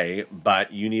okay,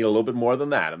 but you need a little bit more than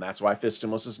that, and that's why fifth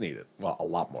stimulus is needed. Well, a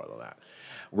lot more than that.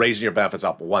 Raising your benefits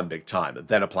up one big time, and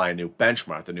then apply a new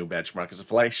benchmark. The new benchmark is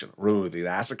inflation. Removing the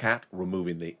asset cap,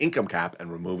 removing the income cap,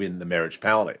 and removing the marriage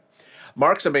penalty.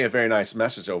 Mark sent me a very nice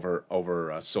message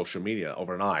over social media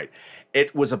overnight.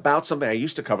 It was about something I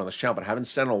used to cover on this channel, but I haven't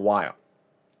said in a while.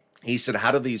 He said,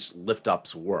 how do these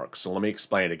lift-ups work? So let me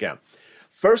explain it again.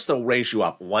 First, they'll raise you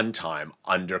up one time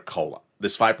under COLA.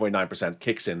 This 5.9%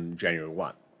 kicks in January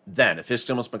 1. Then, if his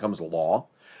stimulus becomes law,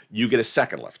 you get a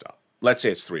second lift up. Let's say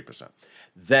it's 3%.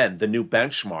 Then, the new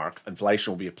benchmark,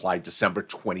 inflation will be applied December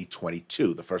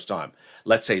 2022, the first time.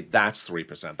 Let's say that's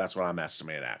 3%. That's what I'm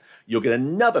estimating at. You'll get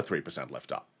another 3%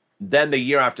 lift up. Then, the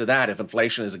year after that, if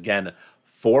inflation is again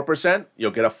 4%, you'll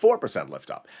get a 4%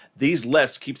 lift up. These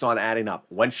lifts keeps on adding up.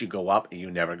 Once you go up, you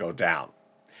never go down.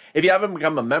 If you haven't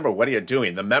become a member, what are you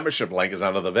doing? The membership link is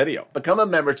under the video. Become a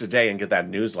member today and get that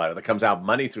newsletter that comes out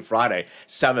Monday through Friday,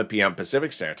 7 p.m.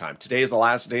 Pacific Standard Time. Today is the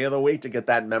last day of the week to get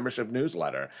that membership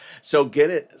newsletter. So get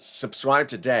it, subscribe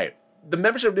today. The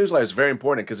membership newsletter is very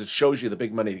important because it shows you the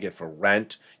big money to get for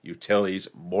rent, utilities,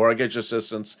 mortgage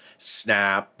assistance,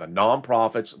 SNAP, the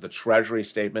nonprofits, the Treasury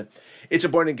statement. It's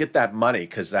important to get that money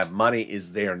because that money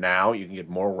is there now. You can get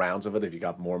more rounds of it if you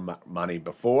got more money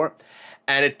before.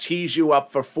 And it tees you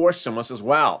up for fourth stimulus as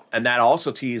well. And that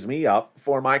also tees me up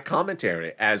for my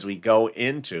commentary as we go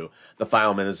into the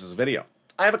final minutes of this video.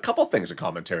 I have a couple things of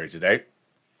commentary today.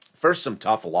 First, some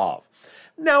tough love.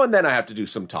 Now and then I have to do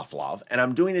some tough love, and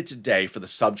I'm doing it today for the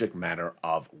subject matter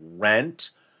of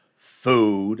rent,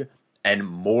 food, and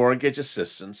mortgage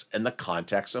assistance in the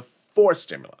context of fourth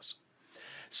stimulus.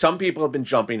 Some people have been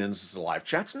jumping into the live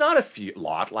chats, not a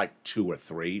lot, like 2 or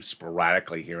 3,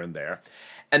 sporadically here and there.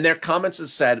 And their comments have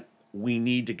said, we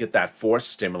need to get that fourth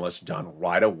stimulus done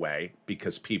right away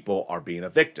because people are being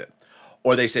evicted.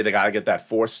 Or they say they got to get that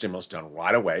fourth stimulus done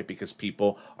right away because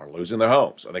people are losing their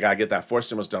homes. Or they got to get that fourth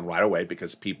stimulus done right away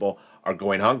because people are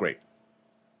going hungry.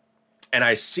 And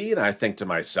I see and I think to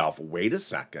myself, wait a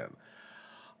second.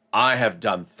 I have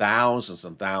done thousands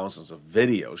and thousands of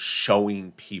videos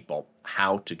showing people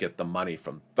how to get the money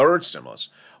from third stimulus,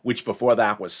 which before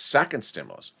that was second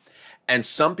stimulus. And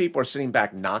some people are sitting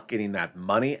back not getting that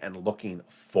money and looking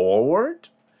forward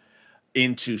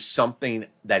into something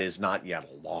that is not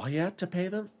yet law yet to pay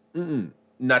them.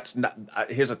 That's not.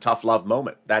 Here's a tough love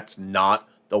moment. That's not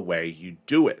the way you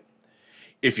do it.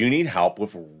 If you need help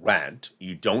with rent,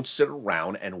 you don't sit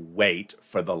around and wait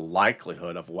for the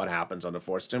likelihood of what happens under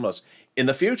forced stimulus in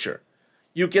the future.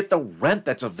 You get the rent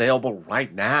that's available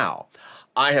right now.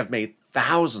 I have made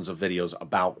thousands of videos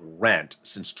about rent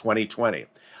since 2020.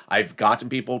 I've gotten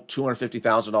people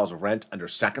 $250,000 of rent under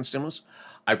second stimulus.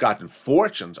 I've gotten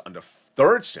fortunes under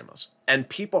third stimulus, and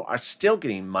people are still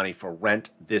getting money for rent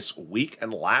this week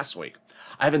and last week.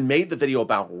 I haven't made the video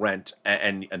about rent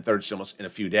and third stimulus in a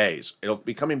few days. It'll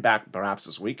be coming back perhaps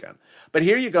this weekend. But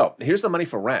here you go. Here's the money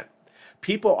for rent.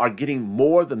 People are getting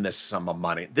more than this sum of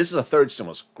money. This is a third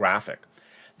stimulus graphic.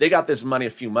 They got this money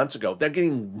a few months ago. They're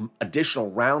getting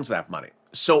additional rounds of that money.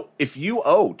 So if you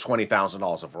owe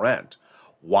 $20,000 of rent,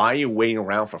 why are you waiting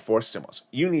around for fourth stimulus?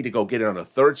 You need to go get it under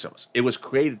third stimulus.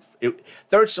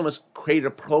 Third stimulus created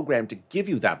a program to give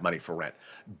you that money for rent.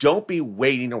 Don't be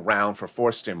waiting around for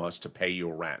fourth stimulus to pay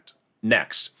your rent.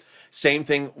 Next, same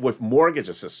thing with mortgage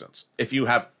assistance. If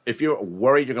you're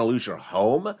worried you're going to lose your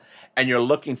home and you're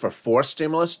looking for fourth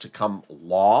stimulus to come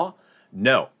law,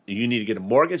 no, you need to get a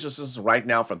mortgage assistance right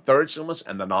now from third stimulus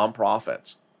and the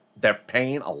nonprofits. They're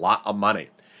paying a lot of money.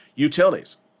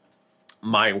 Utilities.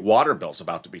 My water bill's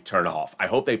about to be turned off. I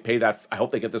hope they pay that. I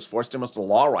hope they get this fourth stimulus to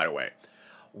law right away.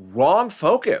 Wrong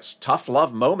focus. Tough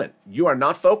love moment. You are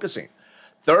not focusing.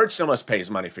 Third stimulus pays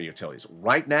money for utilities.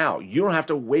 Right now, you don't have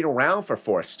to wait around for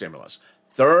fourth stimulus.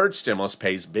 Third stimulus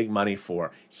pays big money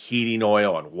for heating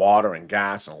oil and water and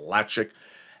gas and electric.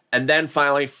 And then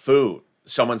finally, food.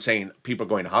 Someone saying people are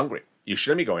going hungry. You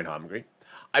shouldn't be going hungry.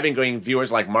 I've been getting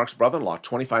viewers like Mark's brother-in-law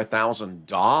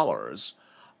 $25,000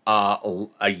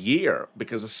 a year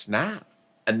because of SNAP.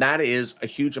 And that is a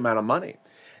huge amount of money.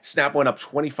 SNAP went up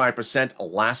 25%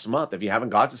 last month. If you haven't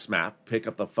got to SNAP, pick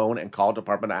up the phone and call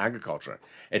Department of Agriculture.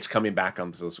 It's coming back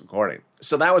on this recording.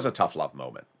 So that was a tough love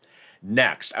moment.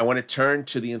 Next, I want to turn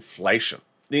to the inflation.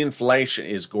 The inflation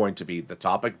is going to be the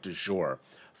topic du jour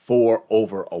for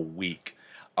over a week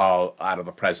out of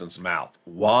the president's mouth.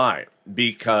 Why?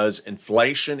 Because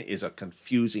inflation is a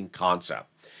confusing concept.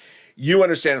 You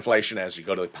understand inflation as you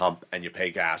go to the pump and you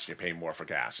pay gas, you pay more for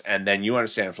gas. And then you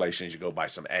understand inflation as you go buy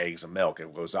some eggs and milk,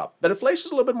 it goes up. But inflation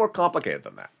is a little bit more complicated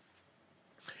than that.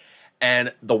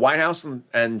 And the White House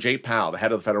and Jay Powell, the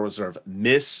head of the Federal Reserve,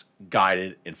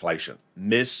 misguided inflation,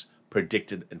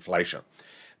 mispredicted inflation.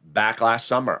 Back last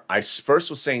summer, I first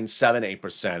was saying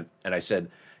 7-8%, and I said,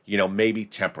 maybe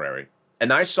temporary.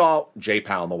 And I saw Jay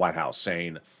Powell in the White House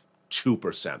saying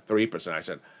 2%, 3%. I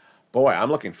said, boy,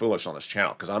 I'm looking foolish on this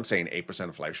channel because I'm saying 8%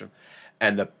 inflation.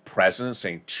 And the president is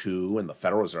saying 2, and the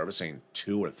Federal Reserve is saying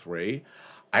 2 or 3.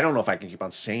 I don't know if I can keep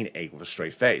on saying 8 with a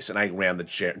straight face. And I ran the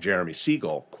Jeremy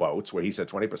Siegel quotes where he said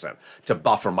 20% to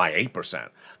buffer my 8%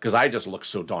 because I just looked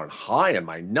so darn high in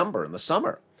my number in the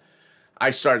summer.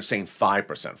 I started saying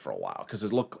 5% for a while because I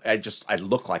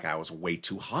looked like I was way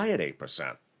too high at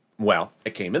 8%. Well,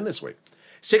 it came in this week.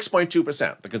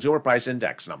 6.2%, the consumer price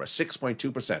index number,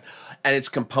 6.2%. And its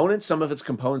components, some of its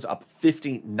components up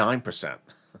 59%.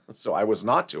 So I was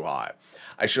not too high.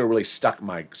 I should have really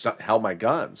held my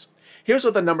guns. Here's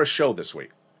what the numbers show this week.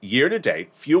 Year to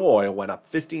date, fuel oil went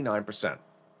up 59%.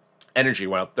 Energy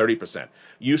went up 30%.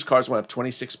 Used cars went up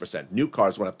 26%. New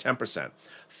cars went up 10%.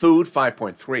 Food,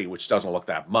 5.3%, which doesn't look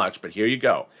that much, but here you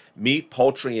go. Meat,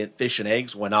 poultry, and fish and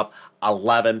eggs went up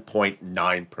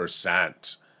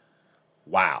 11.9%.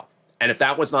 Wow. And if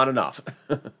that was not enough,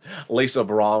 Lisa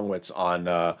Barowitz on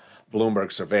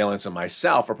Bloomberg Surveillance and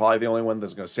myself are probably the only one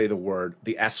that's going to say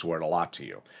the S word a lot to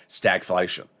you.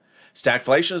 Stagflation.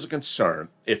 Stagflation is a concern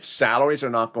if salaries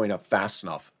are not going up fast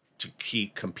enough to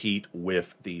compete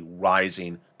with the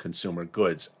rising consumer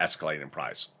goods escalating in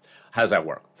price. How does that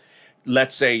work?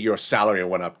 Let's say your salary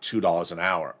went up $2 an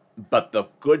hour, but the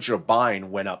goods you're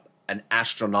buying went up an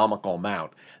astronomical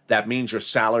amount. That means your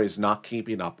salary is not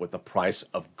keeping up with the price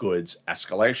of goods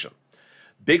escalation.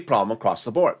 Big problem across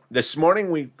the board. This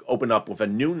morning we opened up with a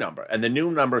new number, and the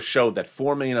new number showed that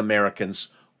 4 million Americans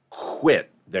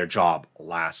quit their job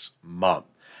last month.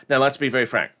 Now, let's be very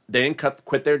frank. They didn't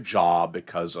quit their job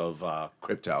because of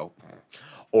crypto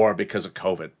or because of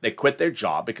COVID. They quit their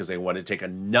job because they wanted to take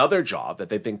another job that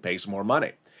they think pays more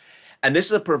money. And this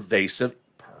is a pervasive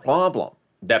problem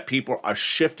that people are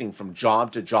shifting from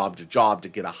job to job to job to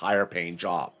get a higher paying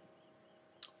job.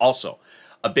 Also,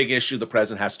 a big issue the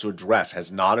president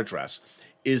has not addressed,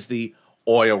 is the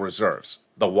oil reserves.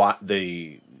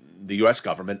 The U.S.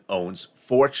 government owns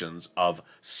fortunes of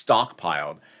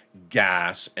stockpiled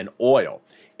gas and oil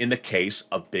in the case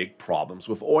of big problems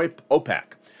with OPEC.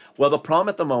 Well, the problem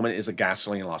at the moment is the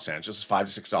gasoline in Los Angeles is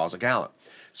 $5 to $6 a gallon.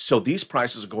 So these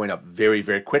prices are going up very,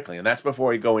 very quickly. And that's before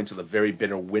we go into the very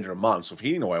bitter winter months of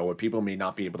heating oil, where people may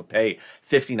not be able to pay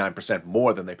 59%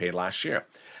 more than they paid last year.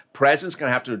 President's going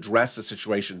to have to address the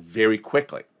situation very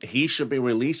quickly. He should be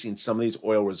releasing some of these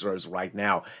oil reserves right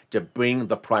now to bring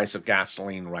the price of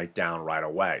gasoline right down right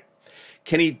away.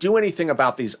 Can he do anything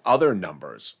about these other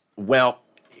numbers? Well,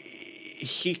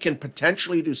 he can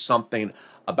potentially do something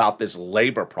about this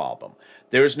labor problem.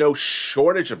 There's no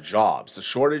shortage of jobs. The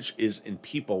shortage is in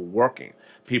people working,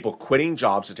 people quitting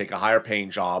jobs to take a higher paying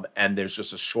job, and there's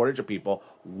just a shortage of people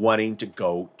wanting to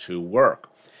go to work.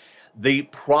 The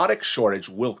product shortage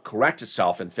will correct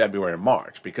itself in February and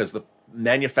March because the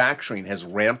manufacturing has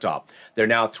ramped up. They're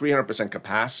now at 300%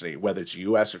 capacity, whether it's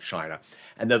US or China,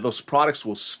 and that those products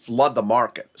will flood the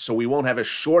market. So we won't have a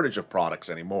shortage of products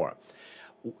anymore.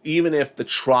 Even if the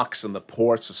trucks and the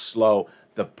ports are slow,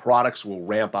 the products will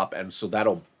ramp up, and so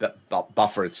that'll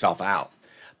buffer itself out.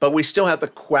 But we still have the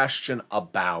question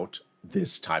about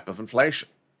this type of inflation.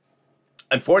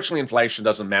 Unfortunately, inflation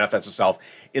doesn't manifest itself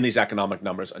in these economic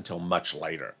numbers until much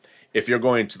later. If you're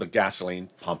going to the gasoline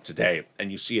pump today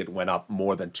and you see it went up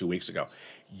more than 2 weeks ago,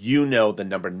 you know the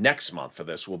number next month for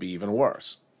this will be even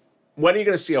worse. What are you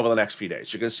going to see over the next few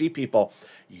days? You're going to see people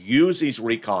use these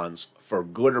recons for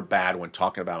good or bad when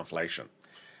talking about inflation.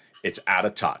 It's out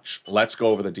of touch. Let's go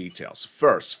over the details.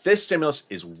 First, FIST stimulus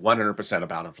is 100%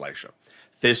 about inflation.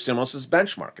 FIST stimulus is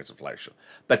benchmark, it's inflation.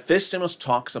 But FIST stimulus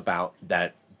talks about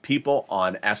that people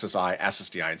on SSI,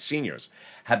 SSDI, and seniors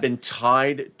have been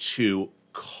tied to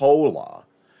COLA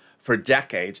for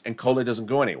decades, and COLA doesn't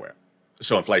go anywhere.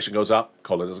 So inflation goes up,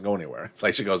 COLA doesn't go anywhere.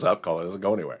 Inflation goes up, COLA doesn't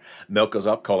go anywhere. Milk goes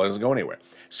up, COLA doesn't go anywhere.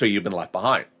 So you've been left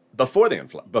behind before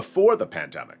the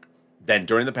pandemic. Then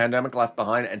during the pandemic, left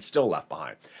behind, and still left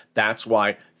behind. That's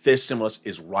why FIST stimulus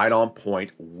is right on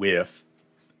point with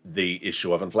the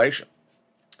issue of inflation.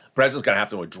 The president's going to have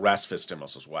to address FIST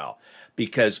stimulus as well,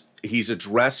 because he's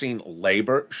addressing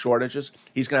labor shortages.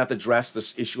 He's going to have to address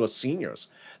this issue of seniors.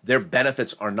 Their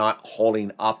benefits are not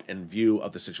holding up in view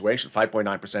of the situation.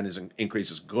 5.9% increase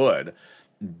is good,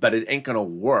 but it ain't going to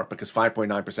work because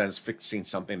 5.9% is fixing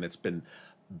something that's been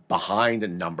behind a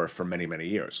number for many, many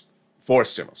years.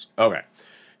 Forced stimulus. Okay,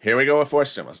 here we go with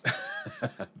forced stimulus.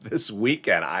 This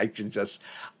weekend, I can just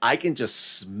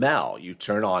smell. You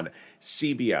turn on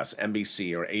CBS,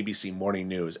 NBC, or ABC Morning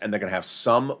News, and they're going to have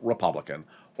some Republican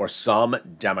or some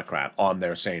Democrat on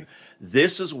there saying,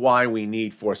 this is why we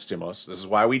need forced stimulus. This is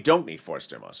why we don't need forced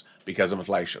stimulus, because of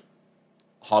inflation.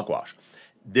 Hogwash.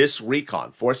 This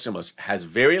recon, forced stimulus, has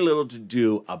very little to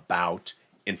do about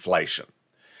inflation.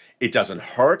 It doesn't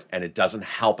hurt and it doesn't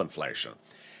help inflation.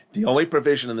 The only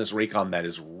provision in this recon that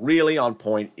is really on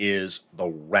point is the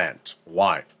rent.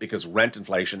 Why? Because rent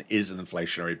inflation is an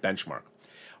inflationary benchmark.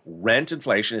 Rent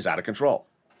inflation is out of control.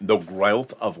 The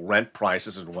growth of rent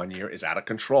prices in 1 year is out of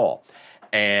control.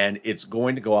 And it's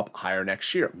going to go up higher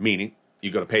next year, meaning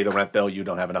you go to pay the rent bill, you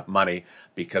don't have enough money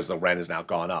because the rent has now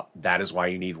gone up. That is why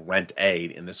you need rent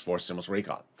aid in this forced stimulus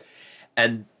recon.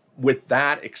 And with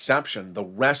that exception, the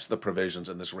rest of the provisions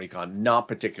in this recon, not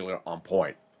particularly on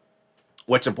point.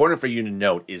 What's important for you to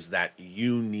note is that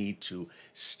you need to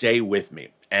stay with me.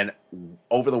 And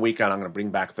over the weekend, I'm going to bring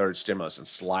back third stimulus and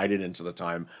slide it into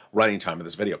the running time of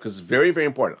this video, because it's very, very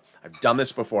important. I've done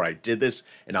this before. I did this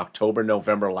in October,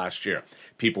 November last year.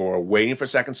 People were waiting for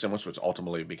second stimulus, which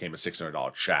ultimately became a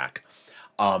 $600 check.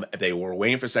 They were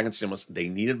waiting for second stimulus. They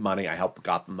needed money. I helped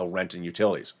got them the rent and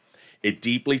utilities. It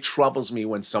deeply troubles me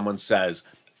when someone says,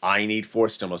 I need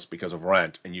fourth stimulus because of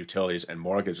rent and utilities and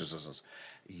mortgage assistance.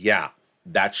 Yeah.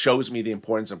 That shows me the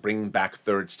importance of bringing back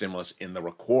third stimulus in the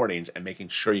recordings and making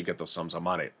sure you get those sums of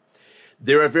money.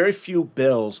 There are very few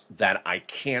bills that I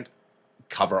can't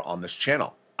cover on this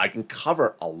channel. I can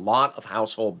cover a lot of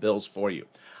household bills for you.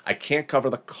 I can't cover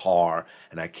the car,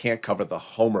 and I can't cover the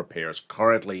home repairs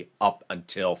currently up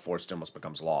until fourth stimulus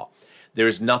becomes law. There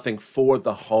is nothing for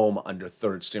the home under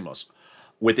third stimulus,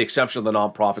 with the exception of the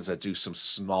nonprofits that do some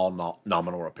small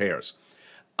nominal repairs.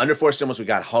 Under fourth stimulus, we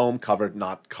got home covered,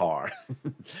 not car.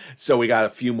 So we got a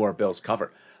few more bills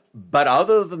covered. But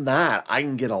other than that, I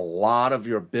can get a lot of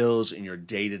your bills in your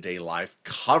day-to-day life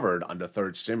covered under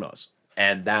third stimulus.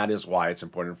 And that is why it's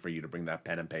important for you to bring that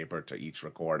pen and paper to each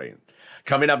recording.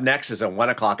 Coming up next is a 1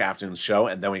 o'clock afternoon show,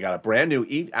 and then we got a brand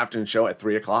new afternoon show at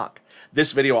 3 o'clock.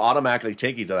 This video will automatically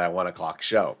take you to that 1 o'clock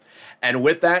show. And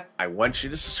with that, I want you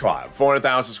to subscribe.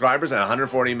 400,000 subscribers and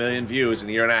 140 million views in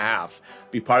a year and a half.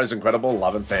 Be part of this incredible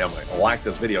loving family. Like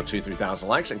this video, 2,000-3,000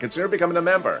 likes, and consider becoming a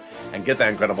member and get that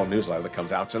incredible newsletter that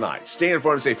comes out tonight. Stay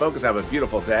informed, stay focused, have a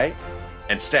beautiful day,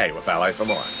 and stay with LA for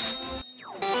more.